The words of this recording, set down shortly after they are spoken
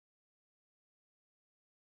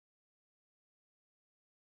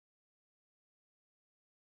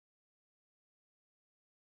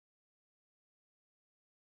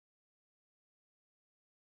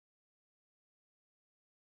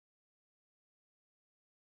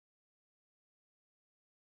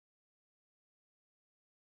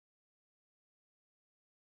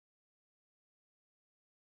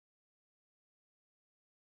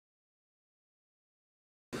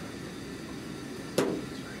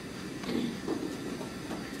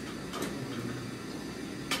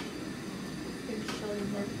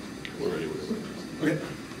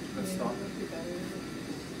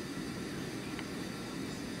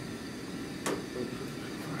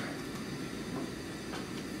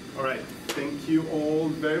All right, thank you all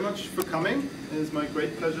very much for coming. It is my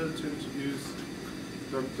great pleasure to introduce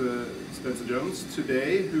Dr. Spencer Jones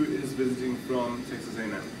today, who is visiting from Texas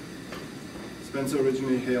A&M. Spencer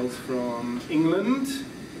originally hails from England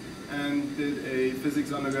and did a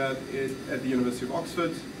physics undergrad at the University of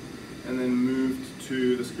Oxford, and then moved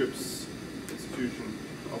to the Scripps Institution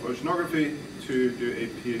of Oceanography to do a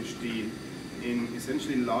PhD in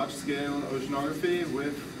essentially large-scale oceanography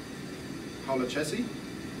with Paula Chessy,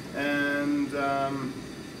 and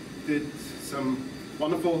did some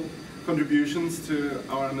wonderful contributions to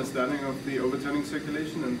our understanding of the overturning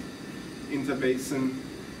circulation and interbasin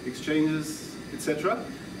exchanges, etc.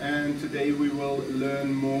 And today we will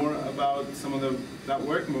learn more about some of that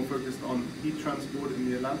work, more focused on heat transport in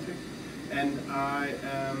the Atlantic. And I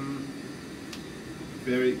am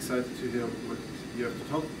very excited to hear what you have to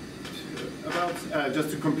talk about. Just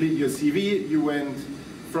to complete your CV, you went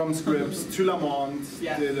from Scripps to Lamont,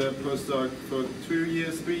 yes. Did a postdoc for 2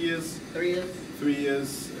 years, 3 years? 3 years. 3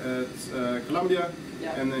 years at Columbia,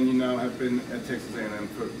 Yep. and then you now have been at Texas A&M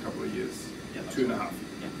for a couple of years, Yep. 2.5.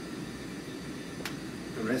 Yeah.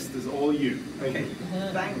 The rest is all you. Okay,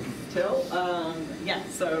 thanks, Till.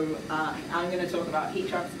 So I'm going to talk about heat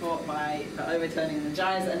transport by the overturning and the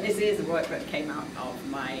gyres, and this is work that came out of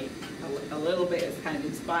a little bit is kind of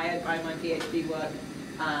inspired by my PhD work,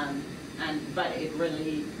 but it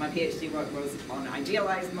really, my PhD work was on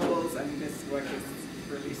idealized models, and this work is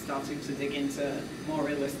really starting to dig into more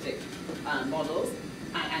realistic models,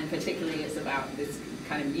 and particularly it's about this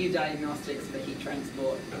kind of new diagnostics for heat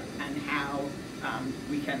transport and how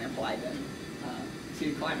we can apply them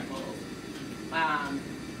to climate models. I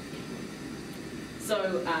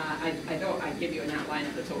thought I'd give you an outline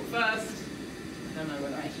of the talk first. I don't know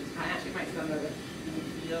whether I actually might stand over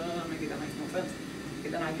here, maybe that makes more sense.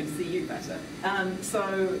 Then I can see you better.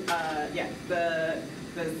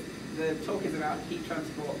 The talk is about heat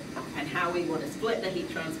transport and how we want to split the heat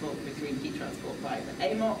transport between heat transport by the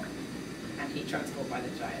AMOC and heat transport by the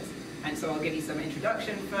gyres. And so I'll give you some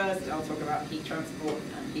introduction first. I'll talk about heat transport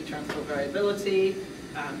and heat transport variability,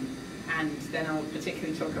 and then I'll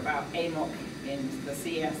particularly talk about AMOC in the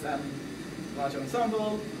CESM large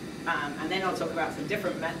ensemble, and then I'll talk about some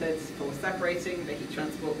different methods for separating the heat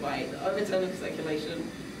transport by the overturning circulation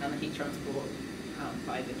and the heat transport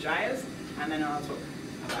by the gyres, and then I'll talk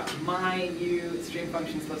about my new stream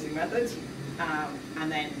function splitting method,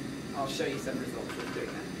 and then I'll show you some results of doing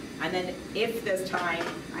that. And then if there's time,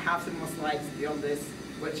 I have some more slides beyond this,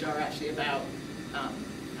 which are actually about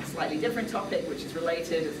a slightly different topic, which is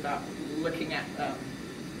related. It's about looking at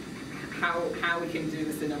how we can do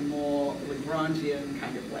this in a more Lagrangian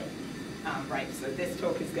kind of way. Right, so this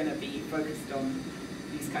talk is going to be focused on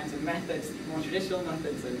these kinds of methods, more traditional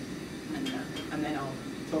methods, and then I'll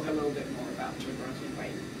talk a little bit more about the Lagrangian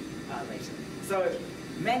way later. So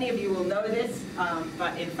many of you will know this,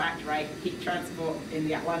 but in fact, right, heat transport in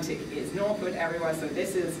the Atlantic is northward everywhere. So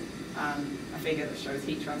this is a figure that shows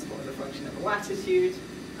heat transport as a function of the latitude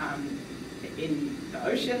in the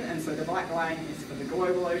ocean, and so the black line is for the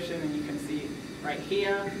global ocean, and you can see right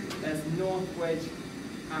here, there's northward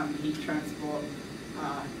heat transport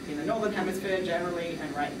in the northern hemisphere generally,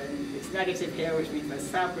 and right then it's negative here, which means there's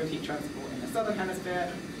southward heat transport in the southern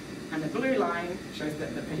hemisphere. And the blue line shows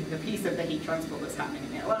that the piece of the heat transport that's happening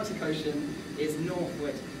in the Atlantic Ocean is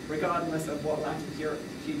northward, regardless of what latitude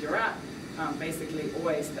you're at. Basically,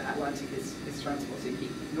 always the Atlantic is transporting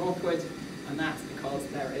heat northward, and that's because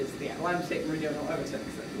there is the Atlantic meridional overturning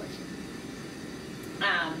circulation.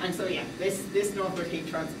 And so, yeah, this northward heat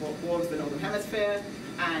transport warms the northern hemisphere,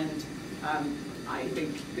 and I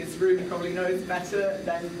think this room probably knows better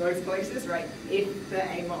than most places, right? If the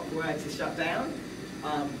AMOC were to shut down,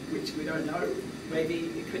 which we don't know,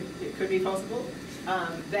 maybe it could be possible,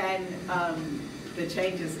 then the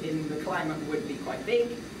changes in the climate would be quite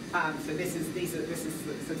big. So this is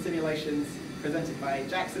some simulations presented by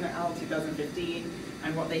Jackson et al. 2015,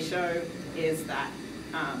 and what they show is that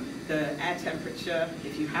the air temperature,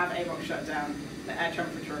 if you have AMOC shut down, the air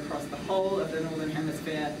temperature across the whole of the northern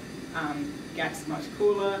hemisphere gets much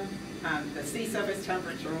cooler. The sea surface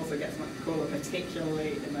temperature also gets much cooler,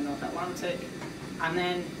 particularly in the North Atlantic. And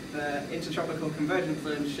then the intertropical convergence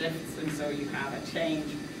zone shifts, and so you have a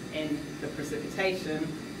change in the precipitation,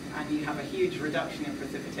 and you have a huge reduction in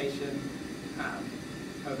precipitation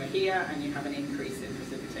over here, and you have an increase in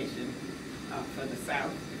precipitation further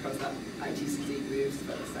south because that ITCZ moves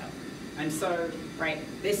further south. And so, right,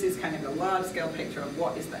 this is kind of a large-scale picture of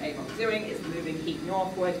what is the AMOC doing. It's moving heat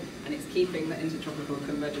northward, and it's keeping the intertropical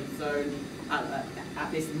convergence zone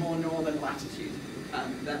at this more northern latitude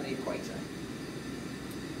than the equator.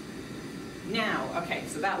 Now, okay,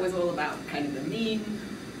 so that was all about kind of the mean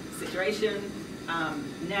situation.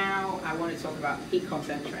 Now I want to talk about heat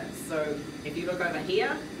content trends. So if you look over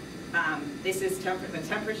here, this is the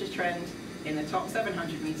temperature trend in the top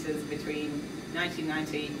 700 meters between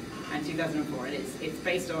 1990 and 2004. And it's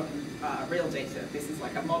based on real data. This is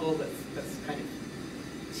like a model that's kind of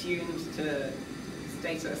tuned to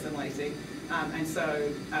data assimilating. And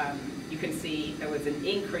so you can see there was an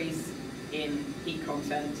increase in heat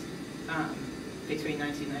content between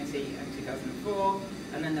 1990 and 2004,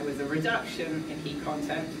 and then there was a reduction in heat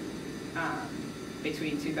content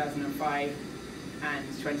between 2005 and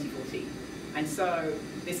 2014. And so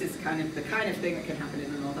this is kind of the kind of thing that can happen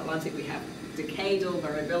in the North Atlantic. We have decadal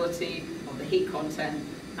variability of the heat content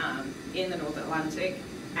in the North Atlantic,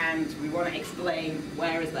 and we want to explain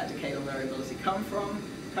where is that decadal variability coming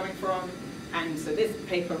from. And so this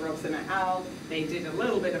paper, Robson et al., they did a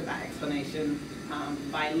little bit of that explanation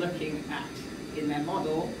by looking at, in their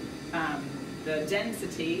model, the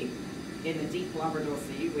density in the deep Labrador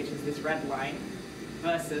Sea, which is this red line,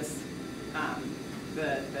 versus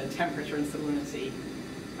the temperature and salinity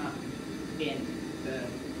in the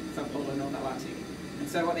subpolar North Atlantic. And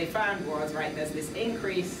so what they found was, right, there's this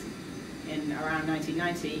increase in around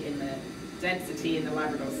 1990 in the density in the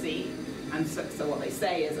Labrador Sea. And so what they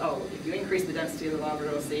say is, oh, if you increase the density of the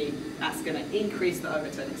Labrador Sea, that's going to increase the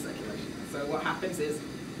overturning circulation. So what happens is,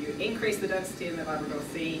 you increase the density in the Labrador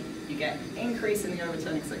Sea, you get an increase in the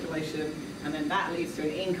overturning circulation, and then that leads to an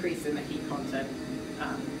increase in the heat content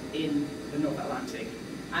in the North Atlantic.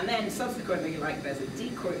 And then subsequently, like, there's a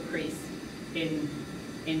decrease in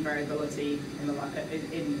variability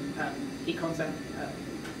in heat content.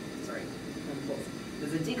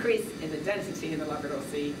 There's a decrease in the density in the Labrador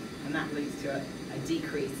Sea, and that leads to a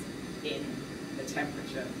decrease in the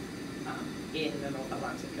temperature in the North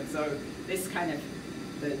Atlantic. And so this kind of,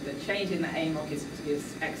 the change in the AMOC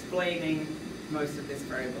is explaining most of this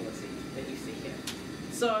variability that you see here.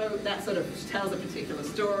 So that sort of tells a particular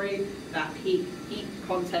story, that heat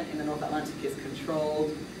content in the North Atlantic is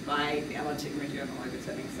controlled by the Atlantic meridional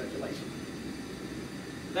overturning circulation.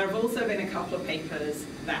 There have also been a couple of papers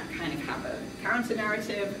that kind of have a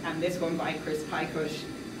counter-narrative, and this one by Chris Pykush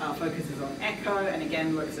focuses on echo, and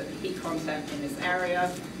again looks at the heat content in this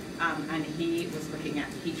area, and he was looking at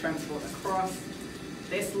heat transport across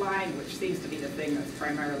this line, which seems to be the thing that's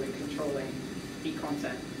primarily controlling heat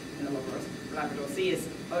content in the Labrador Sea, is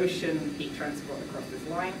ocean heat transport across this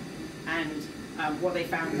line. And what they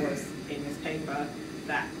found was, in this paper,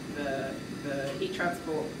 that the heat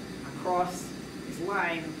transport across this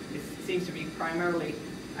line seems to be primarily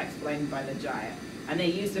explained by the gyre. And they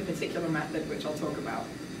used a particular method, which I'll talk about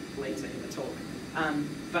later in the talk.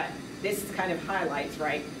 But this kind of highlights,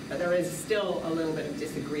 right, that there is still a little bit of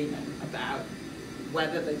disagreement about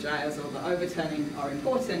whether the gyres or the overturning are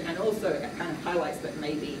important, and also it kind of highlights that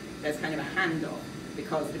maybe there's kind of a handoff,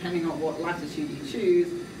 because depending on what latitude you choose,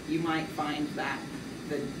 you might find that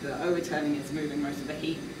the overturning is moving most of the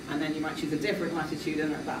heat, and then you might choose a different latitude,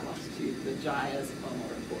 and at that latitude the gyres are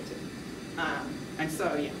more important. And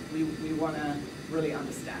so, yeah, we want to really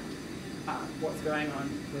understand what's going on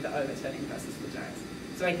with the overturning versus the gyres.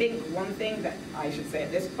 So I think one thing that I should say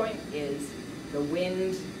at this point is the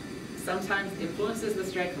wind sometimes influences the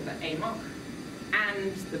strength of the AMOC,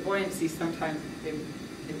 and the buoyancy sometimes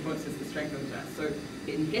influences the strength of the gyres. So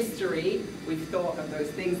in history, we've thought of those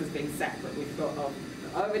things as being separate. We've thought of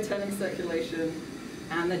the overturning circulation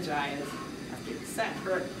and the gyres as being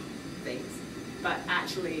separate things. But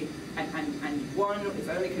actually, and one is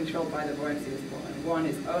only controlled by the buoyancy of the ball, and one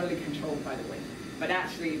is only controlled by the wind. But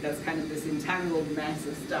actually, there's kind of this entangled mess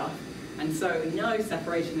of stuff, and so no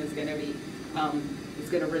separation is going to be is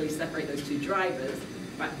going to really separate those two drivers.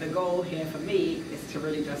 But the goal here for me is to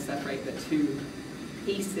really just separate the two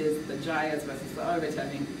pieces, the gyres versus the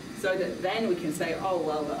overturning, so that then we can say, oh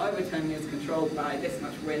well, the overturning is controlled by this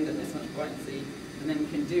much wind and this much buoyancy, and then we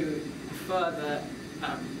can do a further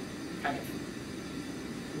kind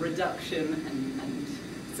of reduction and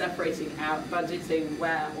separating out, budgeting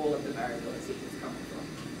where all of the variability is coming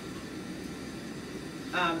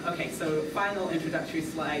from. Okay, so final introductory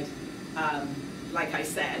slide. Like I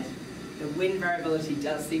said, the wind variability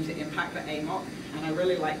does seem to impact the AMOC, and I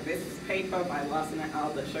really like this paper by Larson et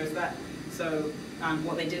al. That shows that. So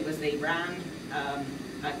what they did was they ran a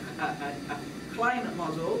climate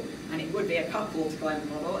model, and it would be a coupled climate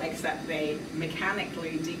model, except they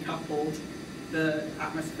mechanically decoupled the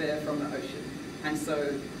atmosphere from the ocean. And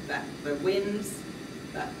so that the winds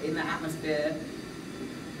that in the atmosphere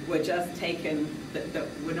were just taken, that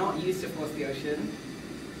were not used to force the ocean.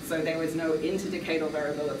 so there was no interdecadal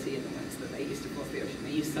variability in the winds that they used to force the ocean.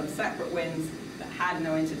 They used some separate winds that had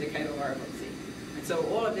no interdecadal variability. And so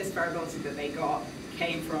all of this variability that they got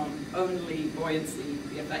came from only buoyancy,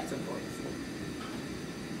 the effect of buoyancy.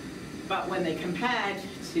 But when they compared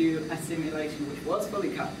to a simulation which was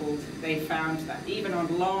fully coupled, they found that even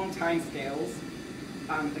on long time scales,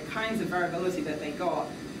 the kinds of variability that they got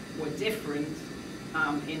were different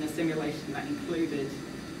in a simulation that included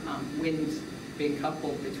wind being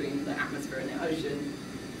coupled between the atmosphere and the ocean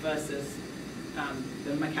versus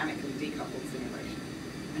the mechanically decoupled simulation.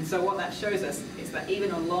 And so what that shows us is that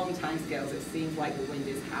even on long time scales, it seems like the wind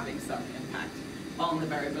is having some impact on the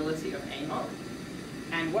variability of AMOC.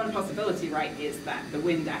 And one possibility, right, is that the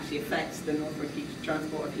wind actually affects the northward heat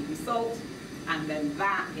transport of heat and salt, and then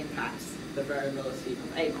that impacts the variability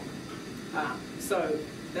of AMOC. So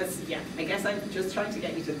that's, yeah, I guess I'm just trying to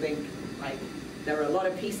get you to think, like, there are a lot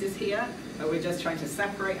of pieces here, but we're just trying to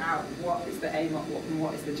separate out what is the AMOC and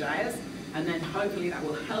what is the gyres, and then hopefully that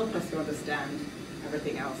will help us to understand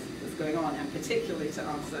everything else that's going on, and particularly to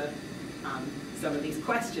answer some of these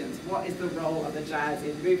questions. What is the role of the gyres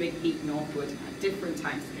in moving heat northward at different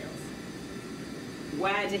time scales?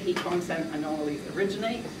 Where do heat content anomalies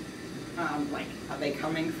originate? Like, are they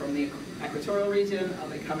coming from the equatorial region? Are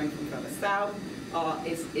they coming from further south?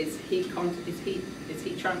 Is heat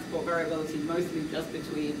transport variability mostly just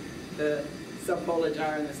between the subpolar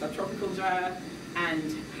gyre and the subtropical gyre?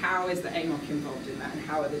 And how is the AMOC involved in that? And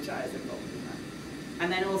how are the gyres involved in that?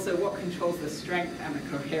 And then also, what controls the strength and the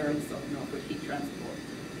coherence of northward heat transport?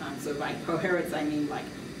 So by coherence, I mean like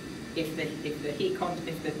if the heat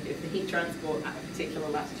transport at a particular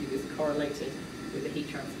latitude is correlated with the heat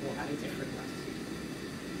transport at a different latitude.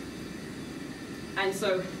 And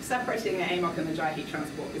so separating the AMOC and the gyre heat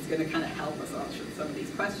transport is going to kind of help us answer some of these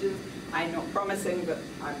questions. I'm not promising that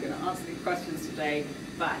I'm going to answer these questions today,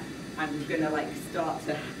 but I'm going to like start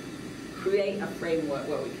to create a framework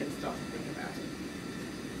where we can start to think about it.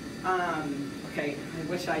 Okay, I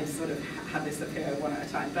wish I sort of had this up here one at a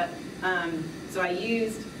time, but so I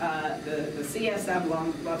used the CESM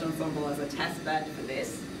large ensemble as a test bed for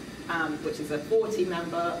this, which is a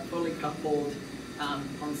 40-member, fully coupled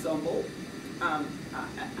ensemble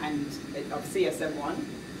and of CSM1,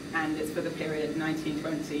 and it's for the period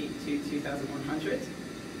 1920 to 2100.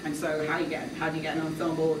 And so how do you get an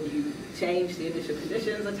ensemble? You change the initial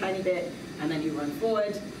conditions a tiny bit, and then you run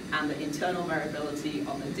forward, and the internal variability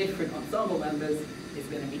on the different ensemble members is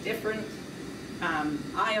going to be different.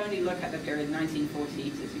 I only look at the period 1940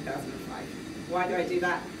 to 2005. Why do I do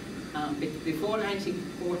that? Before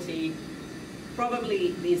 1940,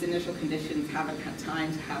 probably these initial conditions haven't had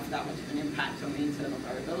time to have that much of an impact on the internal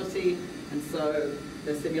variability, and so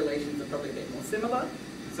the simulations are probably a bit more similar.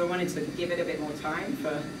 So I wanted to give it a bit more time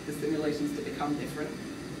for the simulations to become different.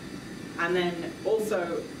 And then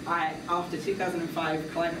also, after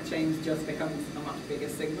 2005, climate change just becomes a much bigger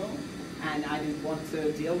signal, and I didn't want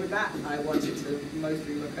to deal with that. I wanted to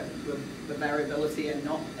mostly look at the variability and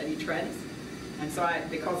not any trends. And so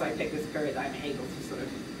because I picked this period, I'm able to sort of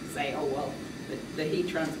say, oh, well, the heat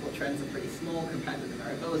transport trends are pretty small compared to the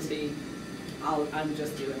variability. I'm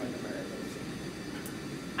just dealing with the variability.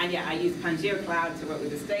 And yeah, I used PangeoCloud to work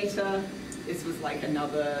with this data. This was like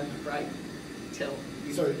another, right, till.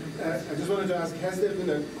 Sorry, I just wanted to ask, has there been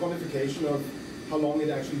a quantification of how long it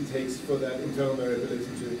actually takes for that internal variability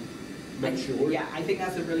to mature? Yeah, I think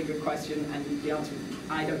that's a really good question, and the answer is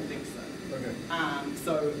I don't think so. Okay.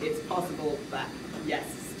 So it's possible that, yes,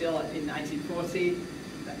 still in 1940,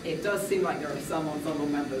 it does seem like there are some ensemble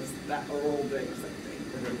members that are all doing the same thing,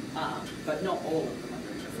 okay. But not all of them are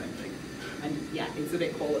doing the same thing. And yeah, it's a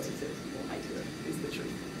bit qualitative, what I do is the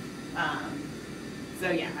truth. So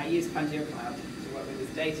yeah, I use PangeoCloud to work with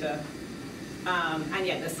this data. And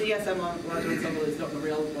yeah, the CSM large ensemble is not the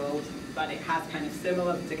real world, but it has kind of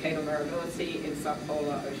similar decadal variability in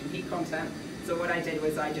subpolar ocean heat content. So what I did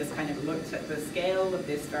was I just kind of looked at the scale of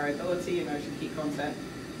this variability in ocean heat content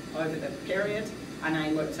over the period, and I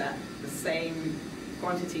looked at the same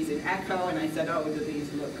quantities in echo, and I said, oh, do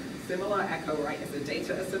these look similar? Echo, right, is a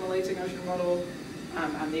data assimilating ocean model,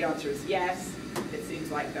 and the answer is yes. It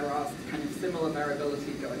seems like there are kind of similar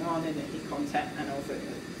variability going on in the heat content and also in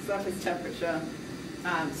the surface temperature.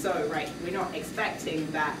 So, right, we're not expecting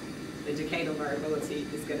that the decadal variability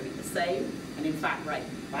is going to be the same, and in fact, right,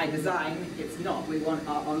 by design, it's not. We want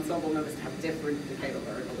our ensemble members to have different decadal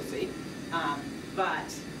variability,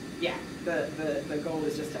 but yeah, the goal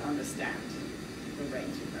is just to understand the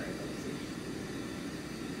range of variability.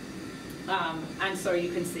 And so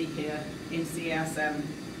you can see here in CESM,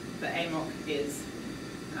 the AMOC is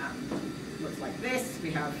looks like this.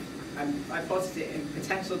 We have I plotted it in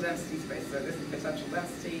potential density space. So this is potential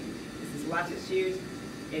density, this is latitude.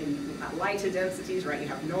 In lighter densities, right, you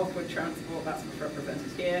have northward transport, that's what's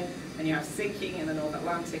represented here. And you have sinking in the North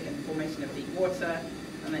Atlantic and formation of deep water.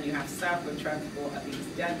 And then you have southward transport at these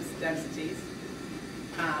dense densities.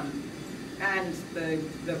 And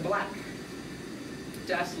the black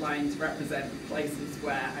dashed lines represent places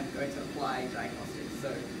where I'm going to apply diagnostics.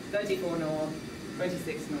 So 34 north,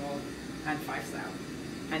 26 north, and 5 south.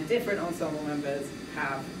 And different ensemble members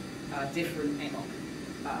have different AMOC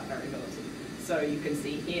variability. So you can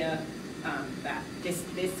see here that this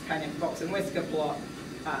kind of box and whisker plot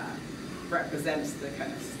represents the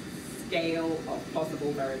kind of scale of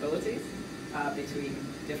possible variabilities between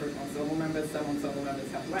different ensemble members. Some ensemble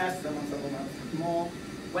members have less, some ensemble members have more.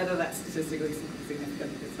 Whether that's statistically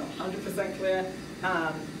significant, it's not 100% clear.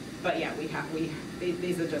 But yeah,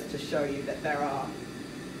 these are just to show you that there are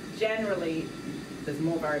generally, there's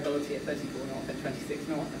more variability at 34 north and 26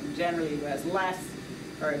 north, and generally there's less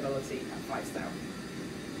variability at 5 south.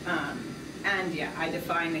 And yeah, I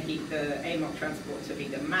define the AMOC transport to be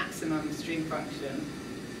the maximum stream function.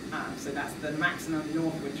 So that's the maximum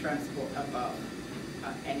northward transport above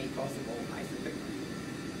any possible isothermal.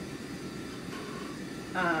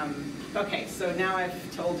 Okay, so now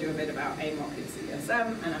I've told you a bit about AMOC and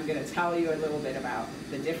CESM, and I'm going to tell you a little bit about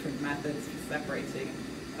the different methods for separating,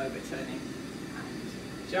 overturning,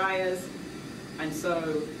 and gyres. And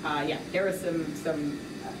so, yeah, here are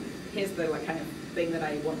here's the kind of thing that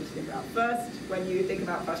I want you to think about first when you think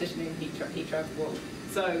about partitioning heat transport.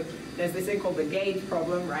 So there's this thing called the gauge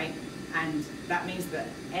problem, right? And that means that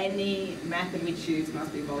any method we choose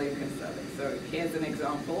must be volume conserving. So here's an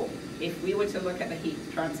example. If we were to look at the heat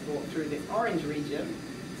transport through this orange region,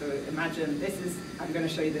 so imagine I'm going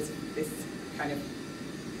to show you this kind of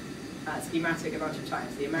schematic a bunch of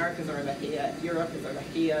times. The Americas are over here, Europe is over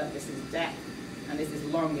here, this is depth, and this is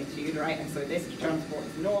longitude, right? And so this transport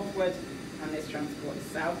is northward, and this transport is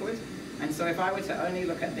southward. And so if I were to only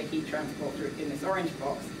look at the heat transport through in this orange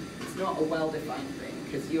box, it's not a well-defined thing,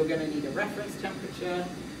 because you're going to need a reference temperature,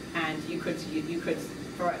 and you could,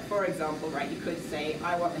 for example, right, you could say,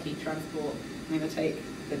 I want the heat transport, I'm going to take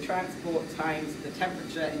the transport times the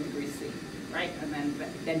temperature in degrees C, right? And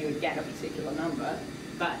then you would get a particular number.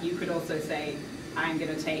 But you could also say, I'm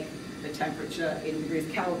going to take the temperature in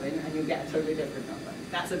degrees Kelvin, and you'll get a totally different number.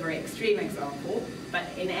 That's a very extreme example, but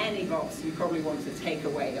in any box, you probably want to take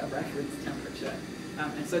away a reference temperature.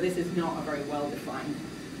 And so this is not a very well-defined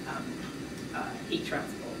heat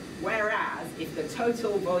transport. Whereas, if the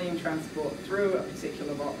total volume transport through a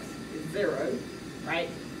particular box is 0, right,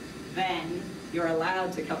 then you're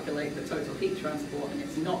allowed to calculate the total heat transport, and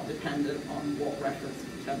it's not dependent on what reference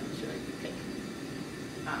temperature you pick.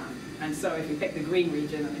 And so if we pick the green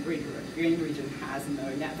region, and the green region has no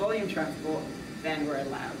net volume transport, then we're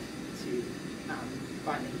allowed to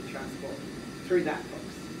find the heat transport through that box.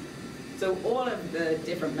 So all of the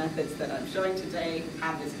different methods that I'm showing today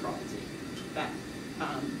have this property, that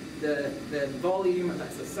the volume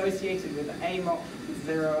that's associated with the AMOC is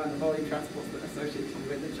 0, and the volume transport that's associated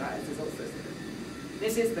with the gyres is also 0.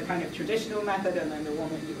 This is the kind of traditional method, and then the one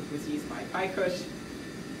that was used by Paikush.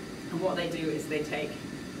 And what they do is they take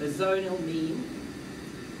the zonal mean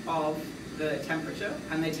of the temperature,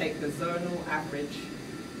 and they take the zonal average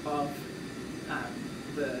of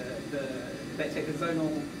they take the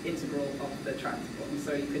zonal integral of the transport. And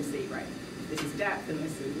so you can see, right, this is depth and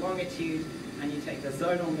this is longitude, and you take the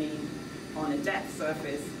zonal mean on a depth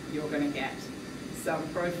surface, you're going to get some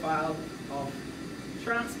profile of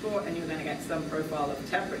transport, and you're going to get some profile of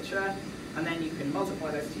temperature, and then you can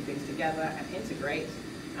multiply those two things together and integrate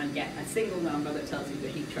and get a single number that tells you the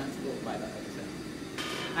heat transport by the overturn.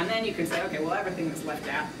 And then you can say, okay, well, everything that's left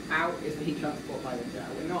out is the heat transport by the gyre.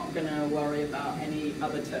 We're not going to worry about any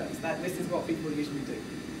other terms. This is what people usually do.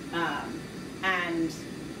 And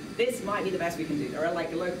this might be the best we can do. There are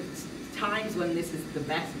like times when this is the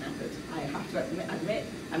best method, I have to admit,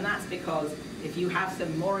 and that's because if you have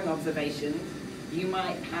some mooring observations, you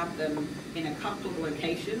might have them in a couple of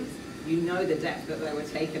locations. You know the depth that they were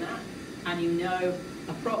taken at, and you know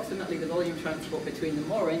approximately the volume transport between the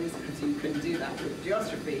moorings, because you can do that with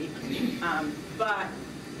geostrophy, but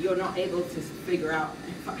you're not able to figure out,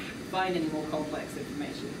 find any more complex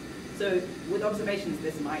information. So with observations,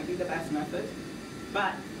 this might be the best method,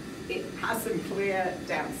 but it has some clear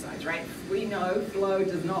downsides, right? We know flow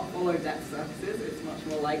does not follow depth surfaces. It's much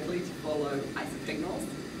more likely to follow isopignals.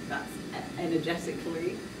 That's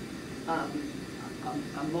energetically a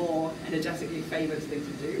more energetically favored thing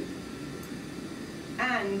to do.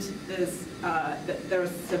 And there are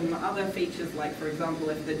some other features, like, for example,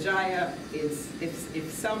 if the gyre is,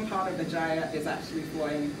 if some part of the gyre is actually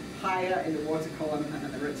flowing higher in the water column and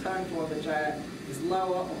then the return flow of the gyre is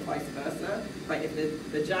lower, or vice versa, like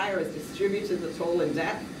if the gyre is distributed at all in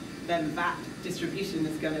depth, then that distribution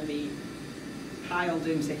is going to be piled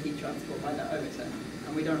into heat transport by the overturn,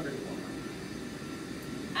 and we don't really want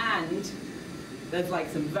that. And there's like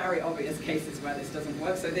some very obvious cases where this doesn't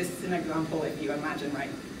work. So this is an example. If you imagine, right,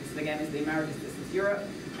 this again is the Americas, this is Europe,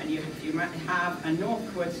 and if you have a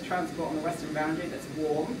northward transport on the western boundary that's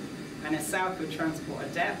warm, and a southward transport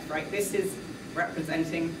at depth, right, this is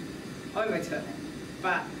representing overturning.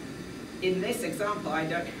 But in this example, I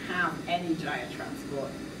don't have any gyre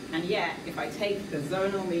transport. And yet, if I take the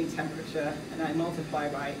zonal mean temperature and I multiply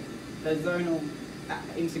by the zonal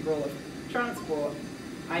integral of transport,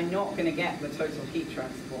 I'm not going to get the total heat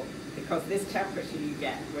transport, because this temperature you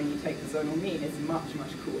get when you take the zonal mean is much,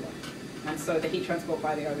 much cooler. And so the heat transport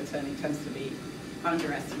by the overturning tends to be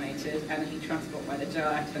underestimated, and the heat transport by the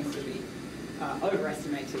gyre tends to be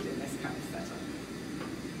overestimated in this kind of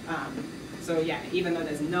setup. So yeah, even though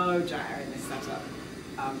there's no gyre in this setup,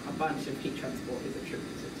 a bunch of heat transport is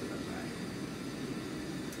attributed to the gyre.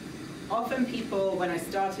 Often people, when I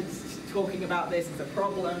started talking about this as a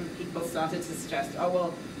problem, people started to suggest, oh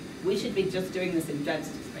well, we should be just doing this in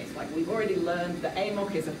density space. Like, we've already learned that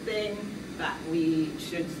AMOC is a thing that we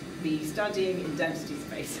should be studying in density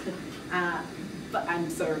space.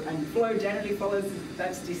 And flow generally follows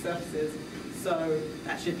density surfaces, so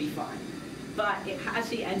that should be fine. But it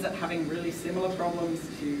actually ends up having really similar problems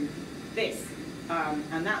to this.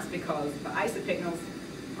 And that's because the isopycnals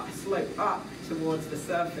slope up towards the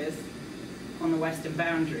surface on the western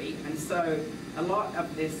boundary, and so a lot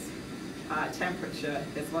of this temperature,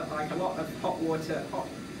 there's like a lot of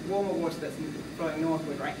warmer water that's flowing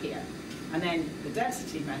northward right here. And then the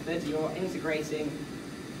density method, you're integrating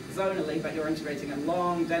zonally, but you're integrating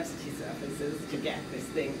along density surfaces to get these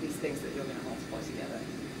things that you're going to multiply together.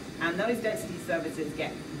 And those density surfaces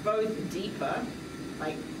get both deeper,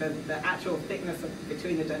 like the actual thickness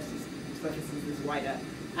between the density surfaces is wider,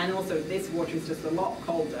 and also this water is just a lot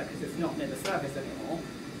colder because it's not near the surface anymore.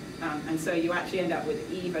 And so you actually end up with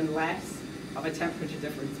even less of a temperature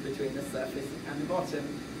difference between the surface and the bottom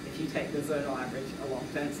if you take the zonal average along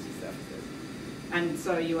density surfaces. And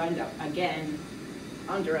so you end up, again,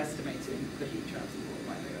 underestimating the heat transport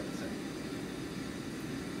by the overturn.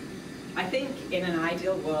 I think in an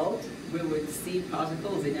ideal world, we would see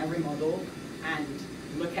particles in every model and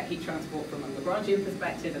look at heat transport from a Lagrangian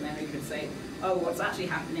perspective, and then we could say, oh, what's actually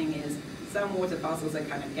happening is some water parcels are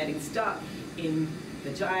kind of getting stuck in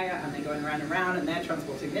the gyre, and they're going around and around, and they're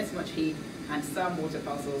transporting this much heat, and some water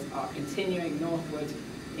parcels are continuing northward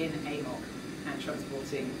in AMOC and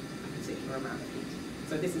transporting a particular amount of heat.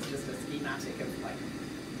 So this is just a schematic of like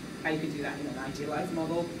how you could do that in an idealized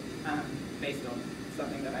model based on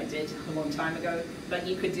something that I did a long time ago. But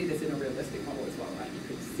you could do this in a realistic model as well, right? You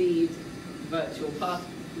could seed virtual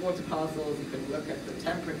water parcels, you can look at the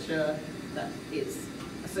temperature that is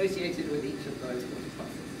associated with each of those water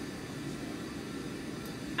parcels.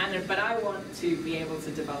 But I want to be able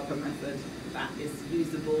to develop a method that is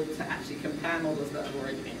usable to actually compare models that have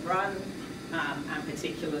already been run, and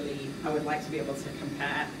particularly I would like to be able to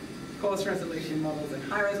compare coarse resolution models and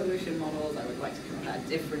high resolution models. I would like to compare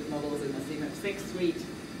different models in the CMIP6 suite,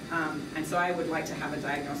 and so I would like to have a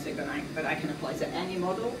diagnostic that I can apply to any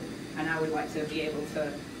model. And I would like to be able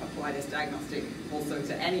to apply this diagnostic also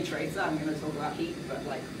to any tracer. I'm going to talk about heat, but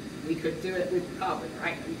like we could do it with carbon,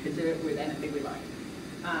 right? We could do it with anything we like.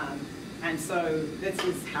 And so this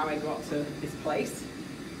is how I got to this place.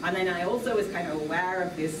 And then I also was kind of aware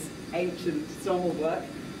of this ancient ensemble work,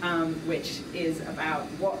 which is about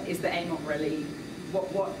what is the AMOC really,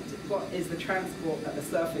 what is the transport that the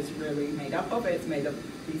surface really made up of? It's made of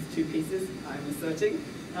these two pieces I'm asserting.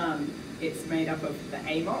 It's made up of the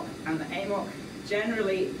AMOC, and the AMOC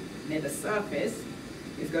generally near the surface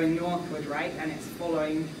is going northward, right, and it's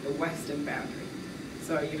following the western boundary.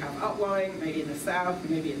 So you have upwelling, maybe in the south,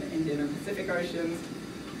 maybe in the Indian and Pacific Oceans,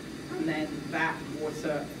 and then that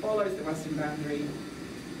water follows the western boundary,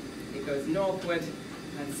 it goes northward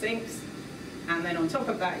and sinks, and then on top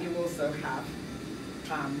of that you also have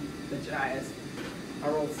the gyres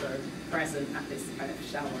are also present at this kind of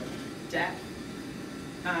shallow depth.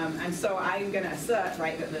 And so I'm going to assert,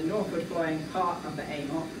 right, that the northward flowing part of the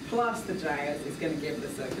AMOC plus the gyres is going to give the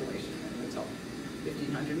circulation in the top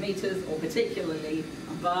 1,500 meters, or particularly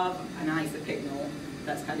above an isopycnal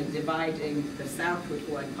that's kind of dividing the southward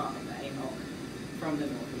flowing part of the AMOC from the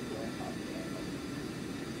northward flowing part of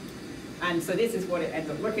the And so this is what it ends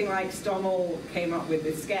up looking like. Stommel came up with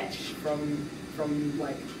this sketch from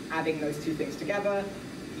like adding those two things together.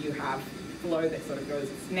 You have flow that sort of goes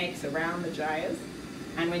snakes around the gyres.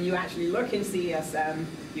 And when you actually look in CESM,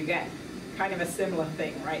 you get kind of a similar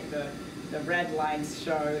thing, right? The red lines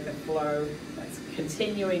show the flow that's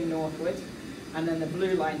continuing northward, and then the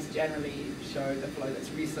blue lines generally show the flow that's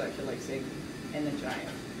recirculating in the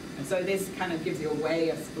gyre. And so this kind of gives you a way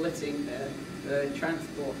of splitting the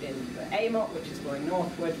transport in the AMOC, which is flowing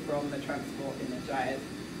northward, from the transport in the gyres,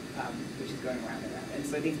 which is going around and around. And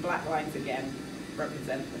so these black lines, again,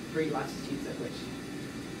 represent the 3 latitudes at which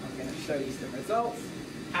I'm going to show you some results.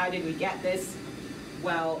 How did we get this?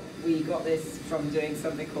 Well, we got this from doing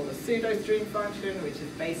something called a pseudo-stream function, which is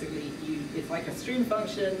basically, it's like a stream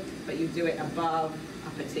function, but you do it above a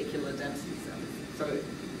particular density surface. So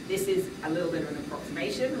this is a little bit of an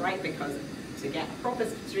approximation, right? Because to get a proper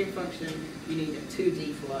stream function, you need a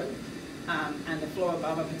 2D flow. And the flow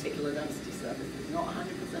above a particular density surface is not 100%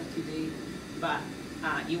 2D, but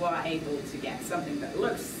you are able to get something that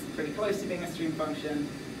looks pretty close to being a stream function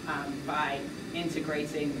by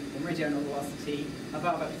integrating the meridional velocity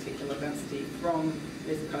above a particular density from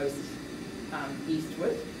this coast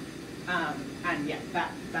eastward. And yeah,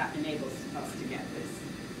 that enables us to get this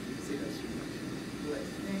pseudo-stream function.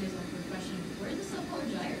 There is one quick question. Where is the so-called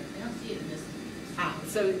gyre? I don't see it in this.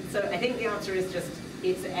 So I think the answer is just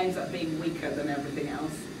it ends up being weaker than everything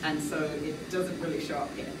else, and so it doesn't really show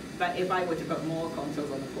up here. But if I were to put more contours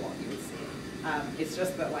on the plot, you would see it. It's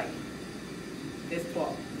just that like this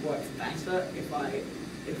plot works better if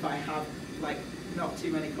I have like not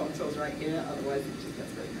too many contours right here. Otherwise, it just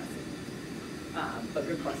gets very messy. But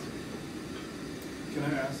good question. Can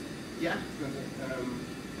I ask? Yeah.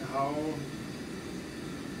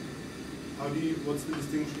 How do you? What's the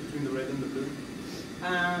distinction between the red and the blue?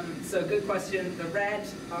 So good question. The red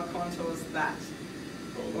are contours that,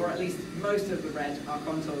 or at least most of the red are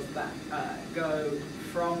contours that go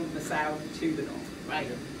from the south to the north, right?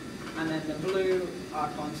 Yeah. And then the blue are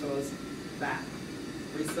contours that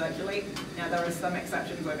recirculate. Now there are some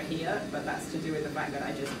exceptions over here, but that's to do with the fact that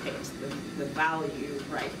I just picked the value,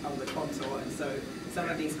 right, of the contour. And so some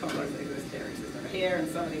of these contours that exist here exist over here, and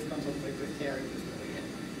some of these contours that exist here exist over here.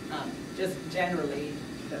 Just generally,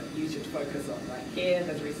 that you should focus on, like here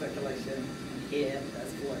there's recirculation, and here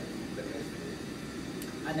there's flow that goes through.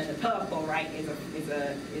 And then the purple, right, is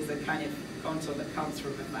a kind of contour that comes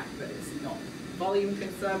from the fact that it's not volume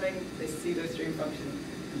conserving, this pseudo-stream function,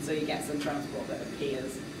 and so you get some transport that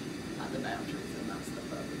appears at the boundaries, and that's the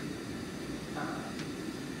purple.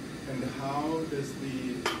 And how does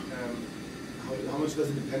how much does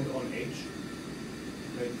it depend on H?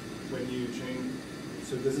 Like when you change.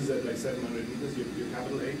 So this is at like 700 meters, your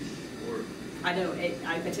capital H, or? I know,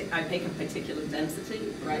 I pick a particular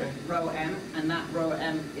density, right, okay. Rho m, and that rho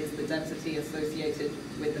m is the density associated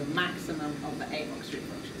with the maximum of the AMOC stream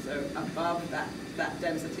function. So above that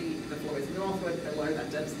density, the flow is northward, below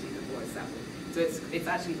that density, the flow is southward. So it's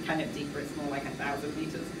actually kind of deeper, it's more like 1,000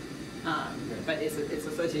 meters. Okay. But it's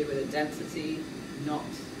associated with a density, not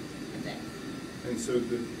a depth. And so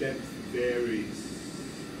the depth varies?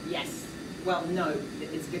 Yes. Well, no,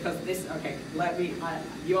 it's because this, okay, let me,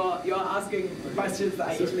 you're asking questions that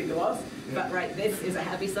I usually go off, yeah. But right, this is a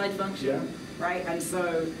Heaviside function, yeah. Right? And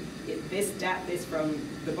so this depth is from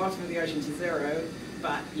the bottom of the ocean to 0,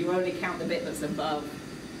 but you only count the bit that's above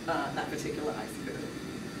that particular ice.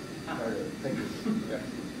 Thank you.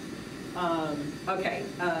 Yeah. Okay,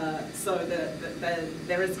 so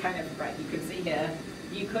there is kind of, right, you can see here,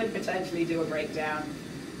 you could potentially do a breakdown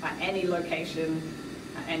at any location,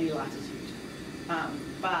 at any latitude.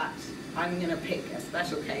 But I'm going to pick a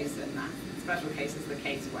special case, and that special case is the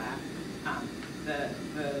case where the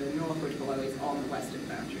northward flow is on the western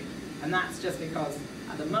boundary. And that's just because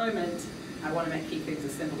at the moment I want to keep things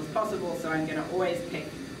as simple as possible, so I'm going to always pick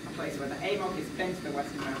a place where the AMOC is pinned to the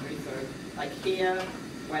western boundary. So like here,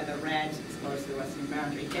 where the red is close to the western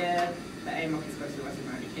boundary here, the AMOC is close to the western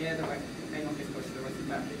boundary here, the AMOC is close to the western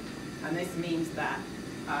boundary. And this means that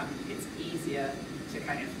it's easier to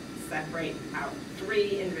kind of separate out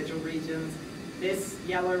 3 individual regions. This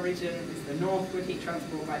yellow region is the northward heat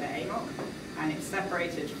transport by the AMOC, and it's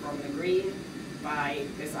separated from the green by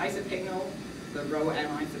this isopignal, the rho m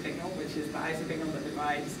isopignal, which is the isopignal that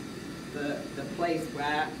divides the place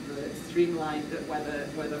where the streamline,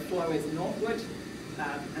 where the flow is northward,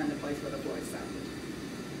 and the place where the flow is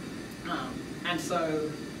southward. And so,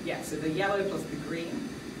 yeah, so the yellow plus the green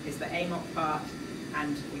is the AMOC part,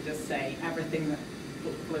 and we just say everything that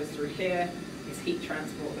flows through here is heat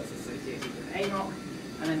transport that's associated with AMOC,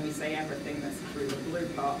 and then we say everything that's through the blue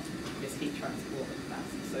part this heat transport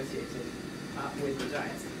that's associated with the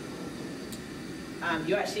gyres.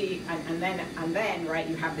 You actually, and then, right,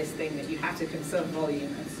 you have this thing that you have to conserve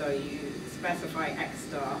volume, and so you specify X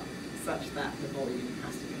star such that the volume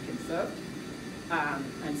has to be conserved.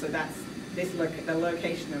 And so that's the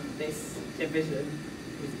location of this division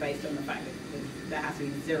is based on the fact that there has to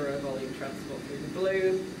be zero volume transport through the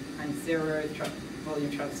blue and zero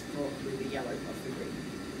volume transport through the yellow plus the green.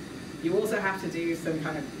 You also have to do some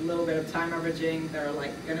kind of little bit of time averaging. There are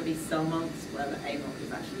like going to be some months where the AMOC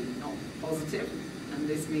is actually not positive, and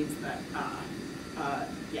this means that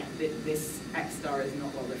this X star is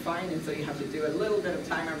not well defined, and so you have to do a little bit of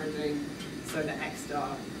time averaging so that X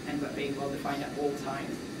star ends up being well defined at all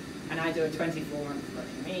times. And I do a 24-month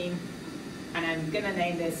learning mean, and I'm going to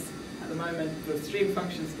name this at the moment the stream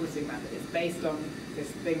function splitting method. It's based on this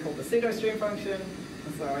thing called the pseudo-stream function,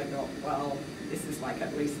 and so I thought, well, this is like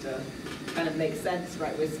at least kind of makes sense,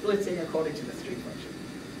 right? We're splitting according to the stream function.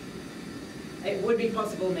 It would be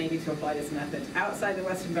possible maybe to apply this method outside the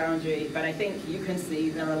western boundary, but I think you can see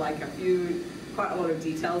there are like quite a lot of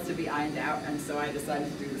details to be ironed out, and so I decided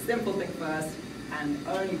to do the simple thing first and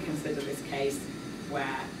only consider this case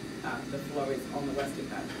where the flow is on the western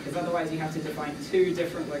boundary, because otherwise you have to define two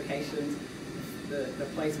different locations, the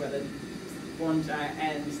place where the one gyre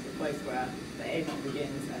ends, the place where the AMOC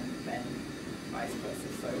begins, and then vice versa.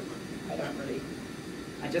 So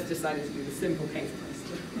I just decided to do the simple case first.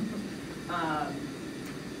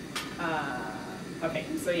 Okay,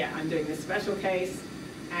 so yeah, I'm doing this special case,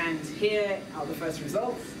 and here are the first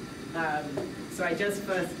results. So I just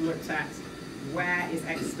first looked at where is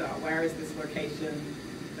X star, where is this location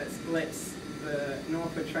that splits the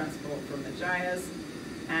northward transport from the gyres,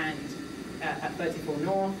 and at 34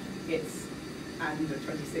 north, and at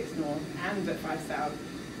 26 north, and at 5 south,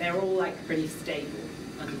 they're all like pretty stable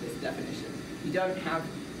under this definition. You don't have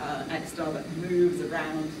X star that moves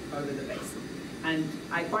around over the basin. And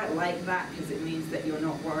I quite like that because it means that you're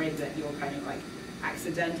not worried that you're kind of like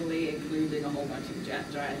accidentally including a whole bunch of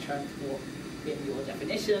gyre transport in your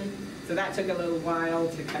definition. So that took a little while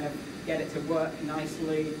to kind of get it to work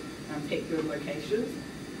nicely and pick good locations.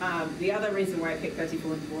 The other reason why I picked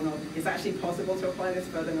 34 north is actually possible to apply this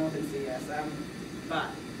further north in CESM, but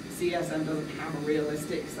CESM doesn't have a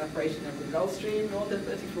realistic separation of the Gulf Stream north of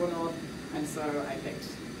 34 north, and so I picked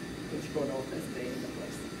 34 north as the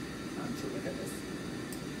place to look at this.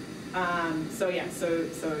 So yeah, so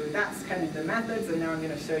that's kind of the methods, and now I'm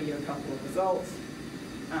going to show you a couple of results.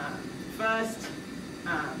 First,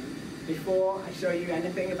 before I show you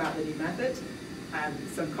anything about the new method,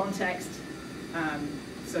 some context.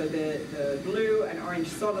 So the blue and orange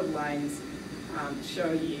solid lines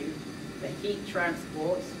show you the heat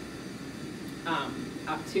transport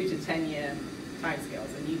up 2 to 10 year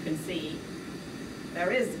timescales, and you can see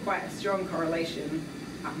there is quite a strong correlation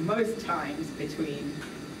at most times between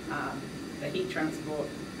the heat transport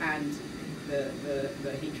and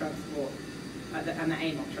the heat transport and the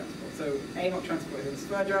AMOC transport. So AMOC transport is in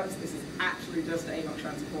spur drops. This is actually just AMOC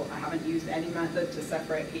transport. I haven't used any method to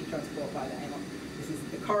separate heat transport by the AMOC. This is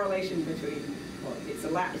the correlation between, well,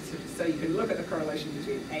 so you can look at the correlation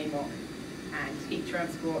between AMOC and heat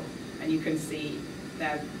transport, and you can see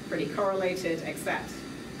they're pretty correlated except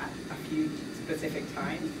at a few specific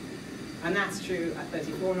times. And that's true at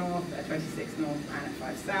 34 north, at 26 north, and at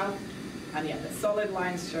 5 south. And yeah, the solid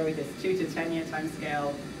lines show this 2 to 10 year time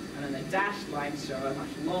scale, and then the dashed lines show a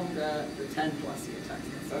much longer, the 10 plus year time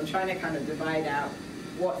scale. So I'm trying to kind of divide out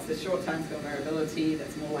what's the short time scale variability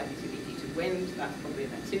that's more likely to be due to wind. That's probably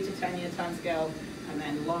in the 2 to 10 year time scale, and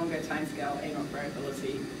then longer time scale AMOC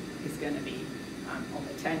variability is going to be on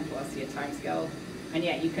the 10 plus year time scale. And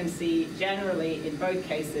yet you can see generally in both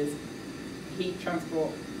cases, heat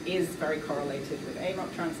transport is very correlated with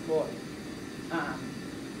AMOC transport.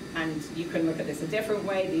 And you can look at this a different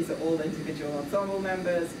way. These are all individual ensemble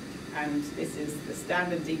members, and this is the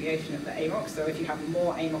standard deviation of the AMOC. So if you have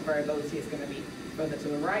more AMOC variability, it's going to be further to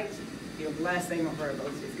the right. If you have less AMOC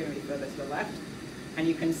variability, it's going to be further to the left. And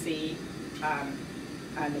you can see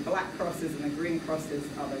and the black crosses and the green crosses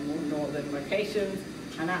are the more northern locations.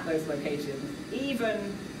 And at those locations, even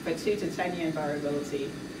for 2 to 10 year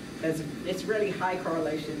variability, there's this really high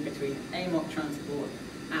correlation between AMOC transport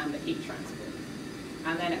and the heat transport.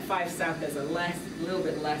 And then at 5 south, there's a little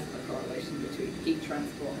bit less of a correlation between heat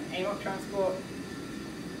transport and AMOC transport.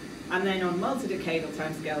 And then on multidecadal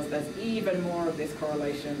timescales, there's even more of this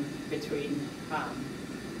correlation between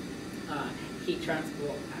heat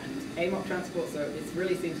transport and AMOC transport. So it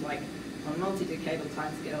really seems like on multidecadal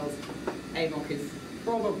timescales, AMOC is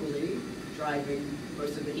probably driving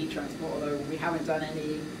most of the heat transport, although we haven't done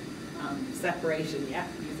any separation yet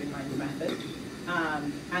using my new method.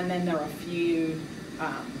 And then there are a few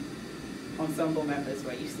ensemble members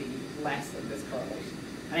where you see less of this correlation.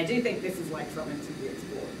 And I do think this is like something to be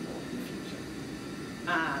explored more in the future.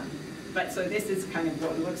 But so this is kind of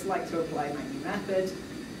what it looks like to apply my new method.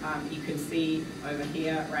 You can see over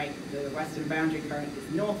here, right, the western boundary current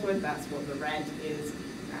is northward, that's what the red is,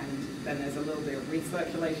 and then there's a little bit of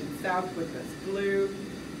recirculation southward, that's blue,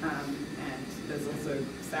 and there's also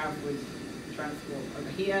southward transport over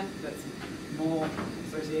here that's more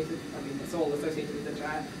associated, I mean, it's all associated with the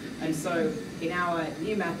gyre. And so in our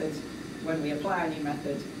new method, when we apply our new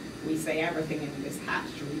method, we say everything in this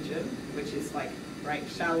hatched region, which is like, right,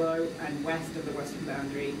 shallow and west of the western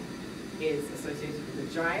boundary is associated with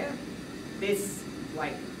the gyre. This,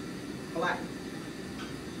 like, black,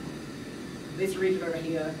 this region over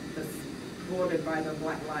here that's bordered by the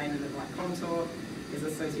black line and the black contour is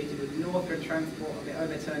associated with northward transport of the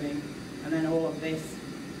overturning, and then all of this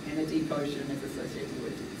in the deep ocean is associated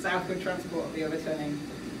with southward transport of the overturning.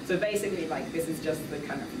 So basically, like, this is just the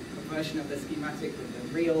kind of version of the schematic with the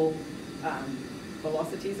real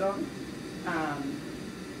velocities on.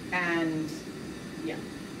 And yeah,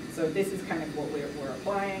 so this is kind of what we're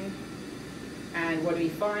applying. And what do we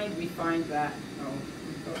find? We find that, oh,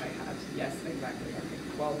 I thought I had, yes, exactly,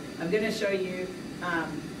 okay. Well, I'm going to show you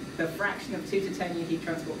the fraction of 2 to 10 year heat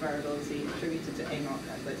transport variability attributed to AMOC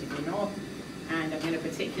at latitude north. And I'm going to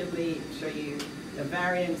particularly show you the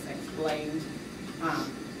variance explained.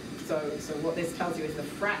 So what this tells you is the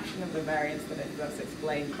fraction of the variance that's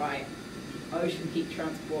explained by ocean heat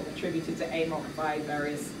transport attributed to AMOC by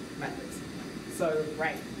various methods. So,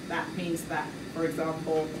 right, that means that, for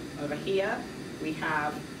example, over here, we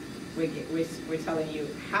have, we're telling you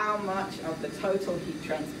how much of the total heat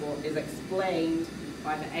transport is explained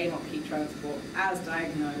by the AMOC heat transport as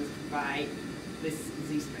diagnosed by this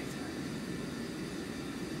z-space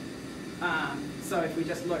method. So if we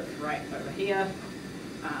just look right over here,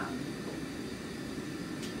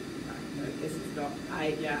 no, this is not,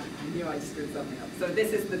 I knew I screwed something up. So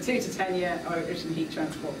this is the 2 to 10 year ocean heat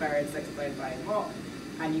transport variance explained by AMOC.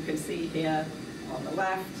 And you can see here on the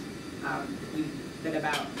left that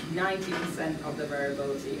about 90% of the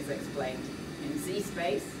variability is explained in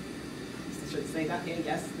z-space. I should say that here,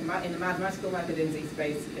 yes. In the mathematical method in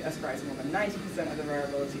z-space, it ascribes more than 90% of the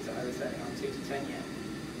variability to overturning on 2 to 10 year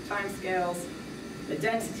timescales. The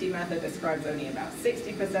density method ascribes only about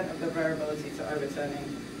 60% of the variability to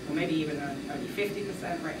overturning, or maybe even only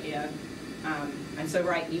 50% right here. And so,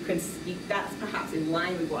 right, that's perhaps in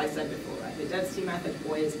line with what I said before, right? The density method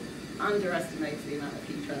always underestimates the amount of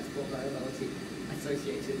heat transport variability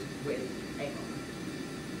associated with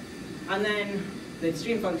AMOC. And then the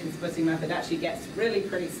stream function splitting method actually gets really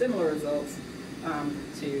pretty similar results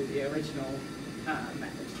to the original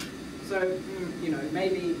method. So, you know,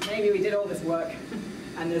 maybe we did all this work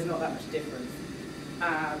and there's not that much difference.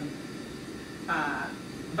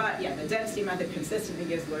 But yeah, the density method consistently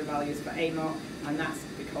gives low values for AMOC, and that's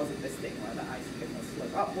because of this thing where the isopycnals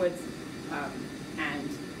slope upwards. And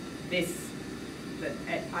the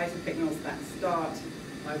isopycnals that start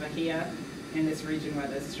over here in this region where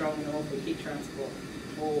there's strong northward heat transport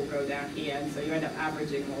all go down here, and so you end up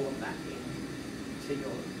averaging all of that into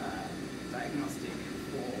your diagnostic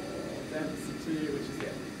for density, which is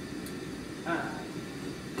here.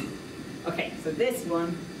 Okay, so this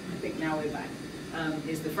one, I think now we're back.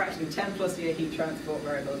 Is the fraction of 10 plus year heat transport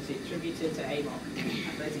variability attributed to AMOC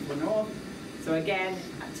at latitude north. So again,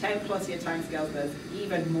 at 10 plus year timescales, there's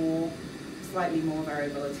even more, slightly more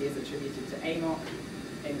variability is attributed to AMOC.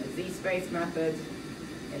 In the z-space method,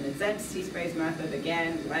 in the density space method,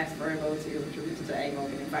 again, less variability is attributed to AMOC.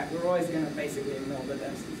 And in fact, we're always going to basically ignore the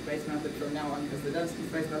density space method from now on, because the density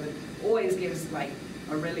space method always gives like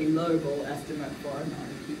a really lowball estimate for amount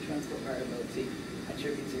of heat transport variability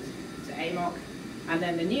attributed to AMOC. And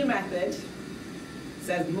then the new method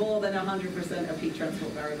says more than 100% of heat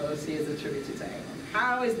transport variability is attributed to AMOC.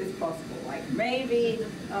 How is this possible? Like maybe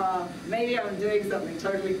I'm doing something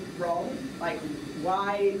totally wrong. Like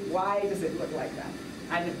why does it look like that?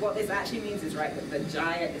 And what this actually means is, right, that the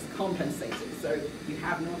gyre is compensated. So you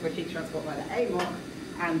have northward heat transport by the AMOC,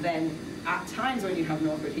 and then at times when you have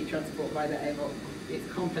northward heat transport by the AMOC, it's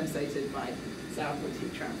compensated by southward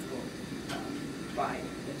heat transport by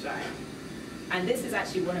the gyre. And this is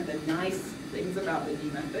actually one of the nice things about the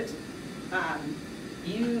new method.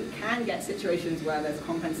 You can get situations where there's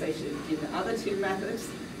compensation in the other two methods,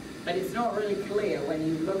 but it's not really clear when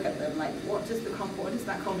you look at them, like what does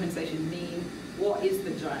that compensation mean? What is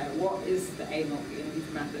the gyre? What is the AMOC in these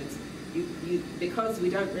methods? Because we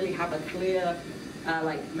don't really have a clear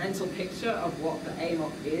like mental picture of what the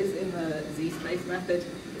AMOC is in the Z-space method,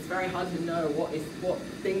 it's very hard to know what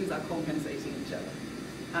things are compensating each other.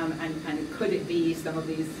 And could it be some of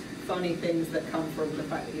these funny things that come from the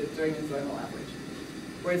fact that you're doing a zonal average?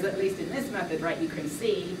 Whereas at least in this method, right, you can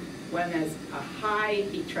see when there's a high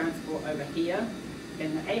heat transport over here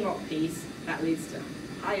in the AMOC piece, that leads to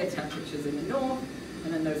higher temperatures in the north,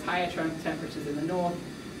 and then those higher temperatures in the north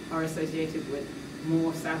are associated with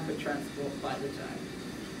more southward transport by the gyre.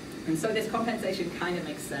 And so this compensation kind of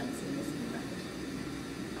makes sense in this new method.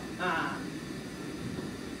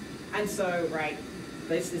 And so, right,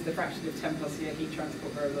 this is the fraction of 10 plus year heat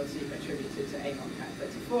transport variability attributed to AMOC at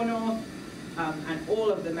 34 north. And all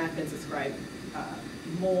of the methods ascribe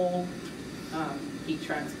more heat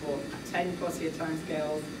transport at 10 plus year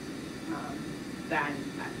timescales than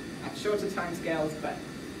at shorter timescales, but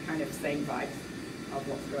kind of same vibes of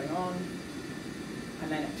what's going on.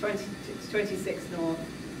 And then at 26 north,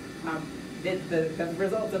 the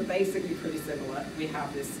results are basically pretty similar. We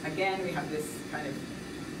have this, again, we have this kind of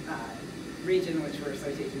region which we're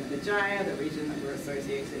associating with the gyre, the region that we're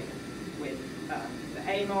associating with the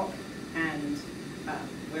AMOC, and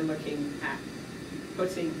we're looking at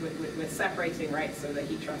we're separating, right, so the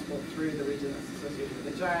heat transport through the region that's associated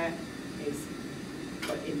with the gyre is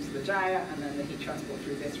put into the gyre, and then the heat transport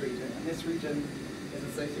through this region, and this region is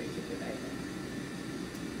associated with AMOC.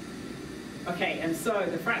 Okay, and so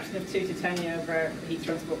the fraction of 2 to 10 year heat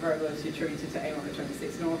transport variability attributed to AMOC at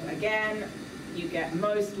 26 north, again, you get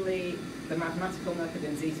mostly the mathematical method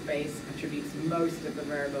in Z-space attributes most of the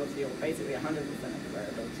variability, or basically 100% of the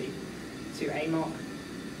variability, to AMOC.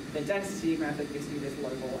 The density method gives you this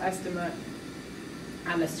low-ball estimate,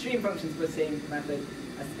 and the stream function splitting method,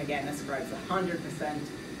 again, ascribes 100%,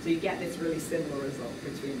 so you get this really similar result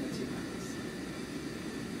between the two methods.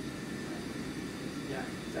 Yeah,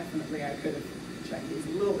 definitely I could have checked these a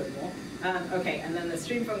little bit more. Okay, and then the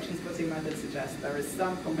stream function splitting method suggests there is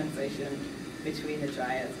some compensation between the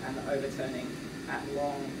gyres and the overturning at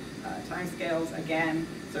long timescales. Again,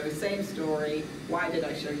 so same story. Why did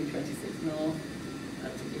I show you 26 north?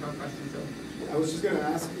 Did you have questions? I was just going to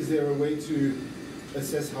ask, is there a way to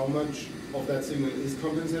assess how much of that signal is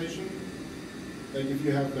compensation? Like if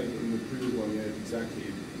you have, like in the previous one, you had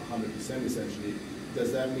exactly 100% essentially.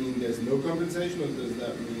 Does that mean there's no compensation, or does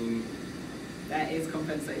that mean? There is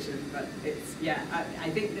compensation, but it's, yeah, I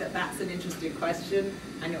think that that's an interesting question,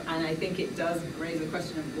 and I think it does raise a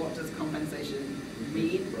question of what does compensation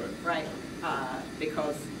mean, right?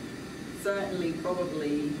 Because certainly,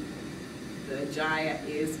 probably, the gyre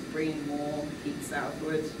is bringing more heat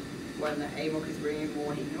southward when the AMOC is bringing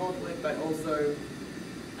more heat northward, but also,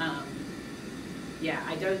 yeah,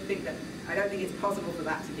 I don't think it's possible for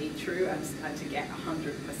that to be true and to get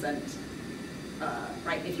 100%.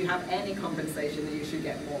 Right, if you have any compensation, then you should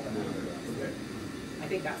get more than 100%. Okay. I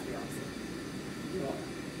think that's the answer. Well,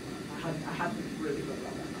 I hadn't really thought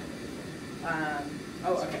about that before.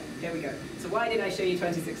 Oh, okay, here we go. So why did I show you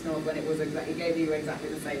 26 north when it gave you exactly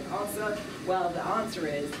the same answer? Well, the answer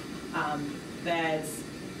is there's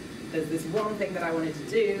this one thing that I wanted to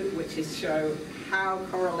do, which is show how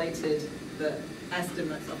correlated the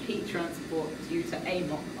estimates of heat transport due to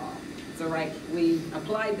AMOC are. So right, we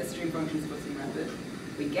applied the stream function splitting method,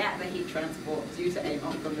 we get the heat transport due to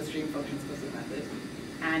AMOC from the stream function splitting method,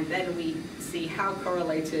 and then we see how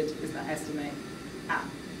correlated is that estimate at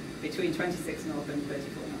between 26 north and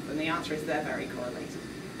 34 north, and the answer is they're very correlated.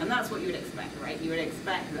 And that's what you would expect, right? You would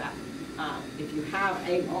expect that if you have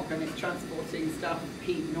AMOC and it's transporting stuff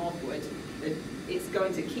heat northward, it's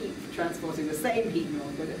going to keep transporting the same heat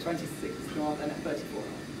northward at 26 north and at 34 north,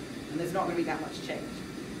 and there's not going to be that much change.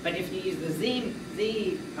 But if you use the Z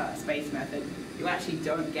space method, you actually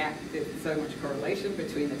don't get so much correlation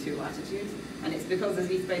between the two latitudes, and it's because the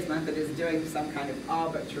Z space method is doing some kind of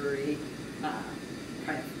arbitrary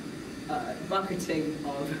bucketing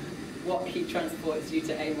of what heat transport is due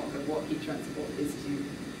to AMOC and what heat transport is due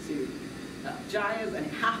to gyres, and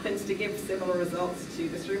it happens to give similar results to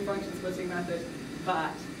the stream function splitting method,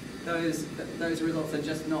 but those results are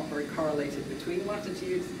just not very correlated between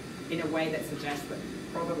latitudes in a way that suggests that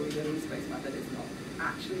probably the Z space method is not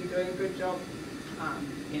actually doing a good job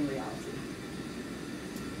in reality.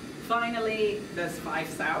 Finally, there's 5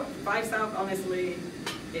 south. 5 south, honestly,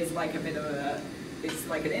 is like a bit of a, it's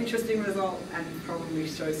like an interesting result, and probably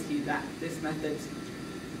shows you that this method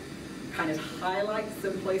kind of highlights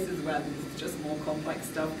some places where there's just more complex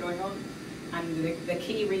stuff going on. And the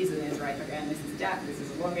key reason is, right, again, this is depth, this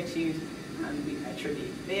is a longitude, and we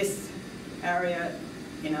attribute this area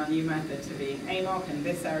in our new method to being AMOC and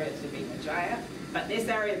this area to being a gyre. But this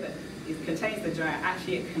area that contains the gyre,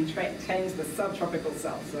 actually it contains the subtropical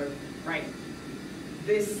cell. So, right,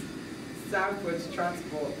 this southward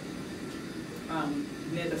transport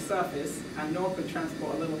near the surface and northward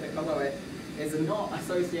transport a little bit below it is not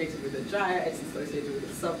associated with the gyre, it's associated with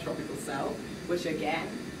the subtropical cell, which again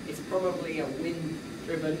is probably a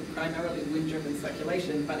primarily wind-driven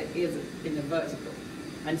circulation, but it is in the vertical.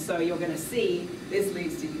 And so you're going to see this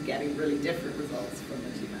leads to you getting really different results from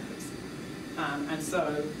the two methods. And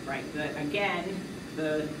so, right, again,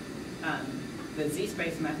 the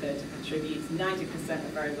z-space method attributes 90%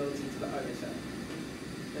 of variability to the overturn.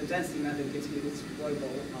 The density method gives you this global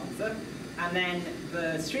answer. And then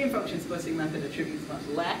the stream function splitting method attributes much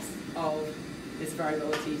less of this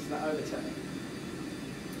variability to the overturning.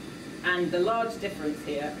 And the large difference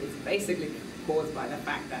here is basically caused by the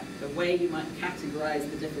fact that the way you might categorize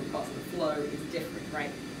the different parts of the flow is different,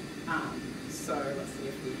 right? So let's see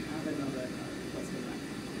if we have another, let's go back.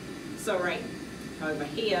 So right over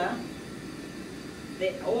here,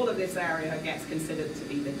 all of this area gets considered to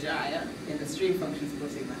be the gyre in the stream function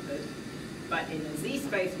splitting method, but in the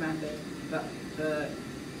z-space method, the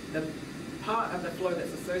part of the flow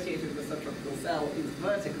that's associated with the subtropical cell is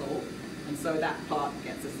vertical, and so that part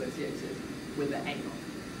gets associated with the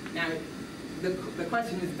AMOC. Now, the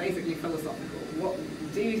question is basically philosophical. What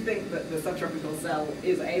do you think that the subtropical cell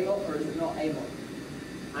is AMOC or is it not AMOC?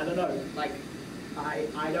 I don't know. Like,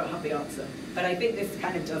 I don't have the answer. But I think this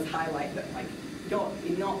kind of does highlight that, like,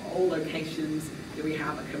 in not all locations do we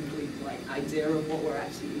have a complete idea of what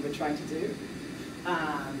we're trying to do.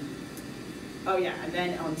 Oh yeah, and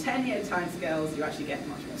then on 10-year timescales, you actually get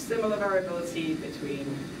much more similar variability between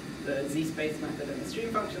the z-space method and the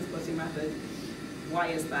stream function splitting method. Why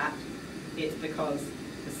is that? It's because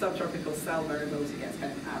the subtropical cell variability gets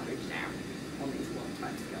kind of averaged out on these long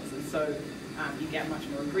timescales, and so you get much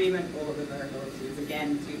more agreement. All of the variability is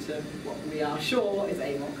again due to what we are sure is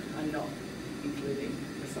AMOC and not including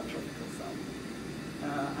the subtropical cell.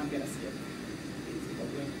 I'm going to skip these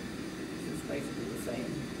probably. This is basically the same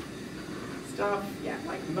stuff. Yeah,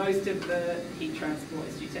 like most of the heat transport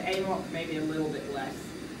is due to AMOC, maybe a little bit less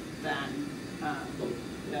than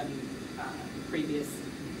previous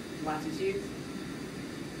latitudes.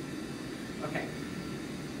 Okay.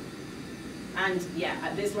 And yeah,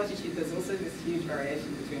 at this latitude, there's also this huge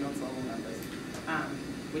variation between ensemble numbers,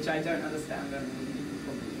 which I don't understand, and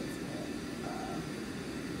probably needs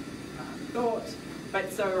more thought.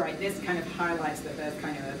 But so, right, this kind of highlights that there's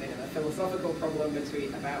kind of a bit of a philosophical problem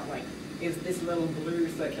about, like, is this little blue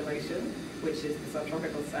circulation, which is the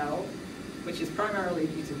subtropical cell, which is primarily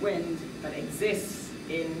due to wind, but exists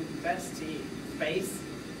in density space,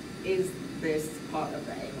 is this part of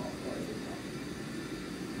the AMOC, or is it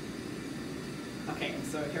not? Okay,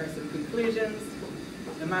 so here are some conclusions.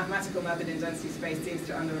 The mathematical method in density space seems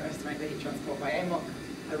to underestimate the heat transport by AMOC.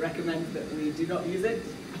 I recommend that we do not use it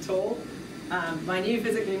at all. My new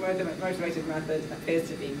physically motivated method appears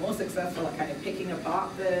to be more successful at kind of picking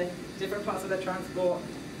apart the different parts of the transport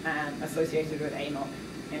associated with AMOC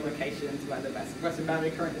in locations where the western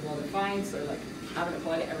boundary current is well defined, so like haven't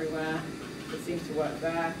applied it everywhere. It seems to work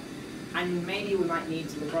there. And maybe we might need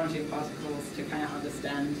Lagrangian particles to kind of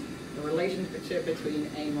understand the relationship between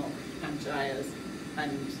AMOC and gyres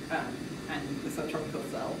and the subtropical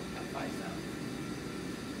cell at 5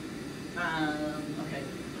 cell. Okay.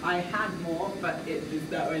 I had more, but it is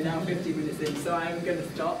that we're now 50 minutes in, so I'm going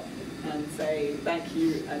to stop and say thank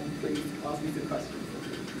you, and please ask me some questions.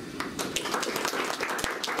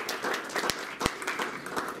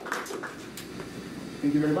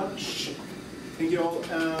 Thank you very much. Thank you all.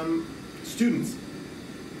 Students,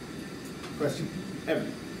 question?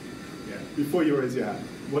 Evan, yeah. Before you raise your hand,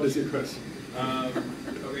 what is your question?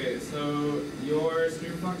 Okay, so your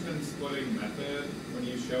stream function splitting method, when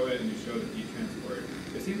you show it and you show the heat transport,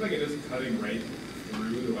 it seems like it is cutting right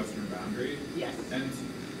through the western boundary. Yes. And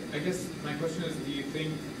I guess my question is, do you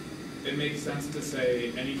think it makes sense to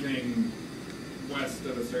say anything west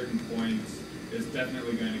of a certain point is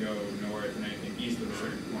definitely going to go north, and anything east of a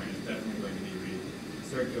certain point is definitely going to be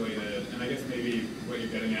recirculated? And I guess maybe what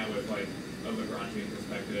you're getting at with like a Lagrangian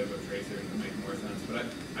perspective of tracers would make more sense. But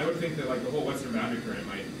I would think that like the whole western boundary current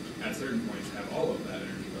might, at certain points, have all of that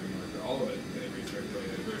energy going north, or all of it getting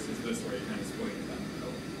recirculated, versus this where you're kind of splitting it down the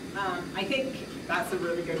middle. I think that's a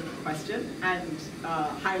really good question, and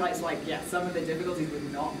highlights like, yeah, some of the difficulties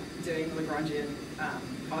with not doing Lagrangian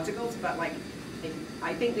particles, but like,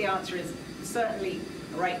 I think the answer is certainly,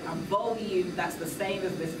 right, a volume that's the same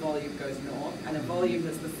as this volume goes north, and a volume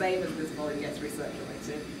that's the same as this volume gets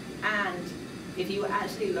recirculated. And if you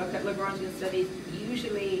actually look at Lagrangian studies,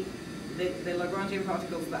 usually the Lagrangian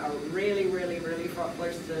particles that are really, really, really far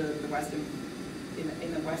close to the western,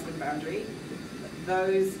 in the western boundary,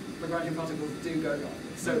 those Lagrangian particles do go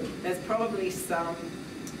north. So there's probably some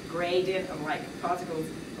gradient of like particles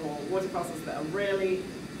or water particles that are really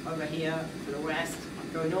over here to the west,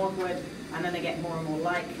 go northward, and then they get more and more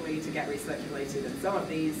likely to get recirculated. And some of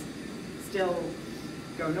these still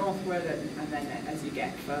go northward, and then as you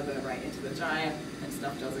get further right into the gyre, and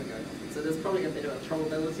stuff doesn't go northward. So there's probably a bit of a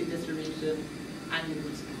probability distribution,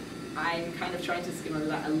 and I'm kind of trying to skim over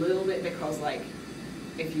that a little bit because, like,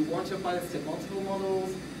 if you want to apply this to multiple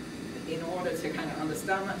models, in order to kind of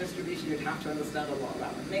understand that distribution, you'd have to understand a lot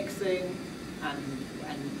about the mixing and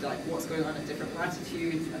like what's going on at different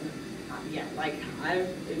latitudes. And yeah, like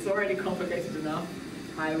it's already complicated enough.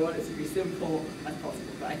 I want it to be simple as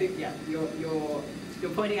possible. But I think yeah, you're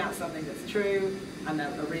pointing out something that's true and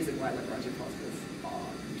a reason why Lagrangian particles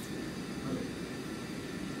are useful. Okay.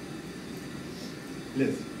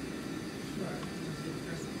 Liz. Sure.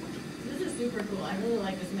 This is super cool. I really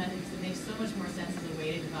like this method because it makes so much more sense as a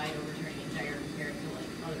way to divide overturning and gyre compared to like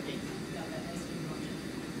other things. You've got that nice stream function.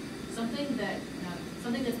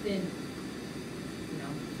 Something that's been, you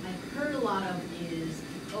know, I've heard a lot of is,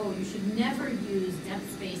 oh, you should never use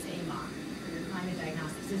depth space AMOC for your climate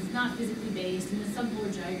diagnostics. It's not physically based, and in some polar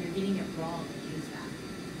gyre you're getting it wrong when you use that.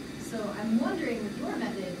 So I'm wondering with your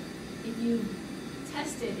method, if you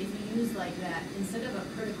tested, if you use like that instead of a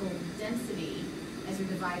critical density as your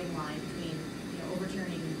dividing line between, you know,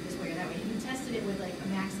 overturning this way or that way, if you tested it with like a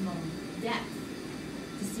maximum depth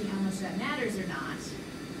to see how much that matters or not,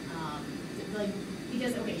 like,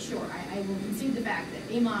 because, okay, sure, I will concede the fact that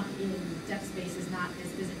AMOC in depth space is not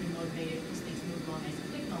as physically motivated because things move along nice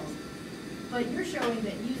and signals, but you're showing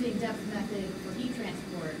that using depth method for heat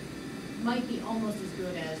transport might be almost as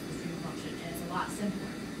good as the stream function, and it's a lot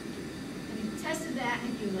simpler. Have you tested that?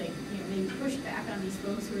 Have you, like, you know, maybe pushed back on these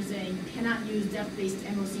folks who are saying you cannot use depth-based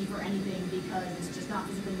MOC for anything because it's just not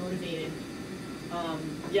physically motivated?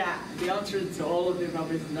 Yeah, the answer to all of the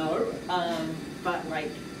above is no, but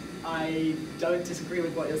like, I don't disagree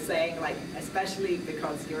with what you're saying, like, especially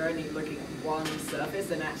because you're only looking at one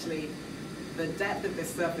surface, and actually the depth of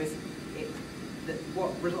this surface,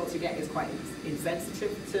 what results you get is quite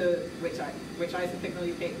insensitive to which isothermal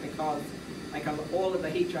you pick, because like all of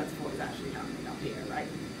the heat transport is actually happening up here, right?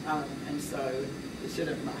 And so it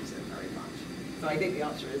shouldn't matter very much. So I think the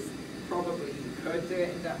answer is probably you could do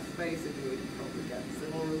it in depth space, and you would probably get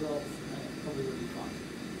similar results, and it probably would be fine.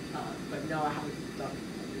 But no, I haven't done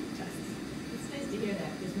tests. It's nice to hear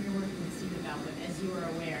that, because we were working with Steve about, but as you are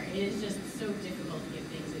aware, it is just so difficult to get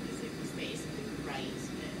things in physically space and do right,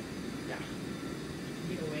 and Yeah.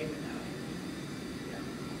 get away without it. Yeah.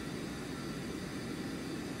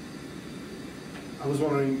 I was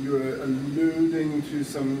wondering, you were alluding to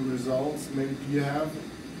some results. Maybe do you have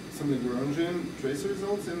some Lagrangian tracer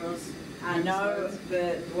results in those? No,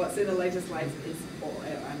 what's in the later slides is,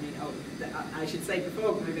 I should say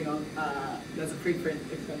before moving on, there's a preprint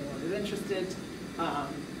if anyone is interested.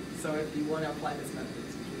 So if you want to apply this method,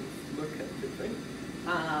 please look at the preprint.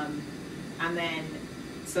 And then,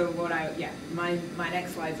 so my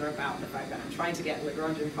next slides are about the fact that I'm trying to get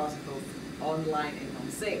Lagrangian particles online in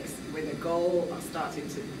NOM6 with a goal of starting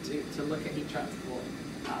to look at heat transport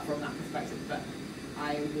from that perspective. But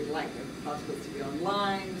I would like the particles to be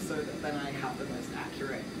online so that then I have the most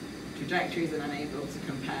accurate trajectories and I'm able to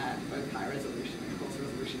compare both high resolution and coarse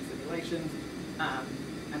resolution simulations.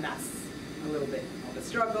 And that's a little bit of a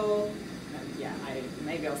struggle. And yeah,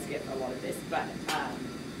 maybe I'll skip a lot of this, but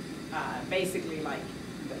basically, like,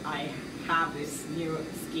 I have this new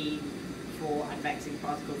scheme for advecting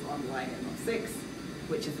particles online in NOM6,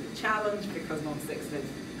 which is a challenge because NOM6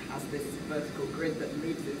 has this vertical grid that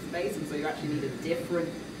moves in space, and so you actually need a different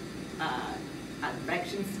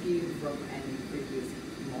advection scheme from any previous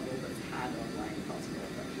model that's had online particle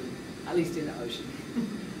advection, at least in the ocean.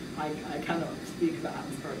 I cannot speak about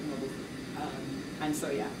atmospheric models. And so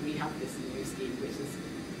yeah, we have this new scheme, which is,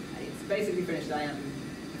 it's basically finished.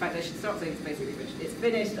 In fact, I should stop saying it's basically finished. It's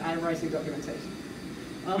finished, I am writing documentation.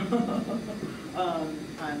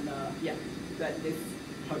 Yeah, that this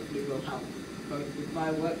hopefully will help both with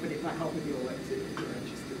my work, but it might help with your work too if you're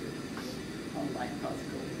interested in online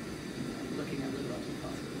particle, looking at Lagrangian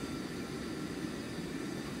particles.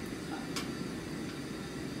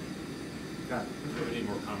 Do we need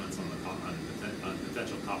more comments on on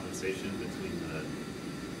potential compensation between the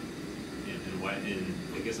and why? And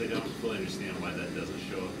I guess I don't fully understand why that doesn't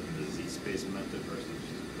show up in the Z-space method versus.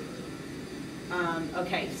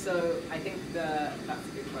 Okay, so I think that's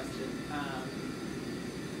a good question.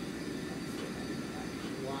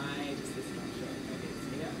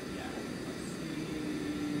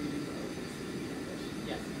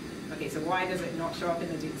 so why does it not show up in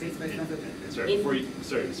the z-space method? Sorry,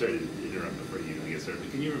 sorry to interrupt before you even get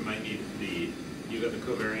started. Can you remind me you got the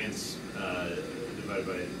covariance divided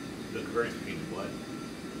by the covariance between what?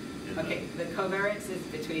 Okay, the covariance is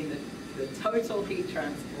between the total heat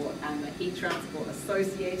transport and the heat transport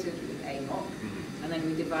associated with AMOC, and then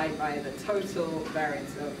we divide by the total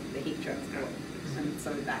variance of the heat transport. And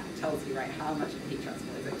so that tells you, right, how much of the heat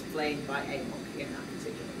transport is explained by AMOC in that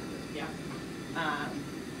particular method. Yeah.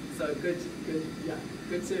 So good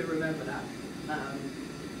to remember that.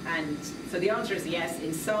 And so the answer is yes.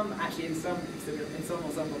 In some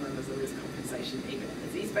ensemble members there is compensation even in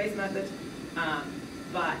the z-space method.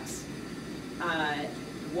 But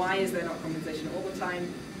why is there not compensation all the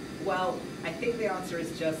time? Well, I think the answer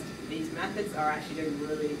is just these methods are actually doing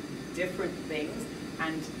really different things,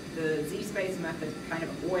 and the z-space method kind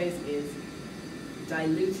of always is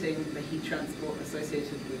diluting the heat transport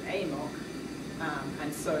associated with AMOC,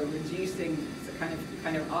 and so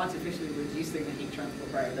kind of artificially reducing the heat transport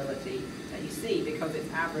variability that you see, because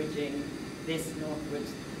it's averaging this northward,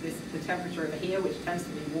 the temperature over here, which tends to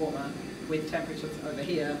be warmer, with temperatures over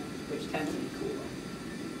here, which tend to be cooler.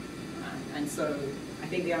 And so I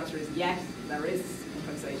think the answer is yes, there is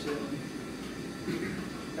compensation.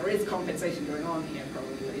 There is compensation going on here,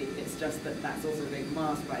 probably. It's just that that's also being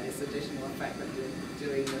masked by this additional effect that you're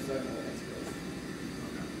doing the zonal integrals.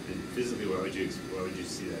 Okay. And physically, why would you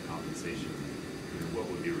see that compensation? I mean, what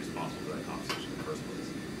would be responsible for that compensation in the first place?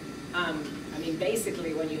 I mean,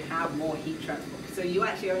 basically, when you have more heat transport, so you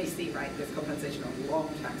actually only see, right, this compensation on long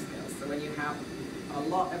time scales. So when you have a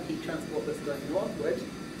lot of heat transport that's going northward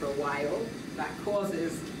for a while, that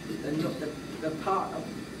causes the part of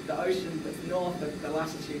the ocean that's north of the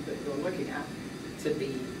latitude that you're looking at to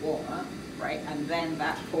be warmer, right? And then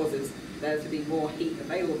that causes there to be more heat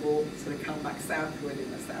available to come back southward in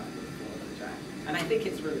the southward for the gyre. And I think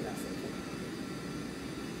it's really that simple.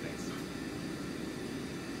 Thanks.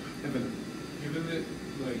 Evan. Given that,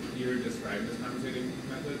 like, you're describing this compensating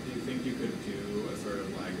method, do you think you could do a sort of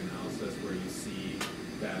lag analysis where you see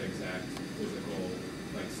that exact physical,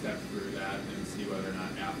 like, step through that and see whether or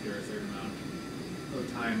not after a certain amount of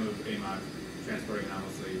time of AMOC transporting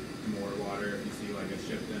obviously more water, if you see like a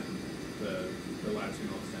shift in the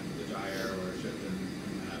latitudinal extent of the gyre or a shift in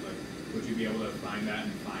that, like, would you be able to find that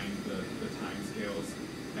and find the time scales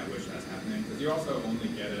at which that's happening? Because you also only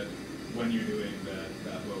get it when you're doing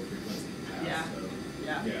that low frequency pass. Yeah. So,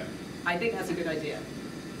 yeah. I think that's a good idea.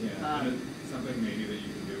 Yeah, and it's something maybe that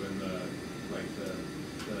you can do in the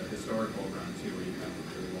historical run too, where you have a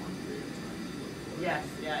really long period of time to look for. Yes,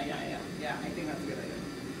 yeah. I think that's a good idea.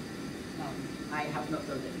 I have not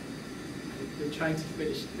done it. I've been trying to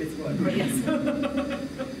finish this work, but yes.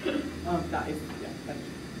 That is, yeah, thank you.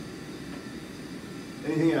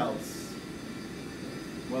 Anything else?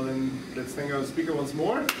 Well then, let's thank our speaker once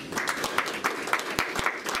more.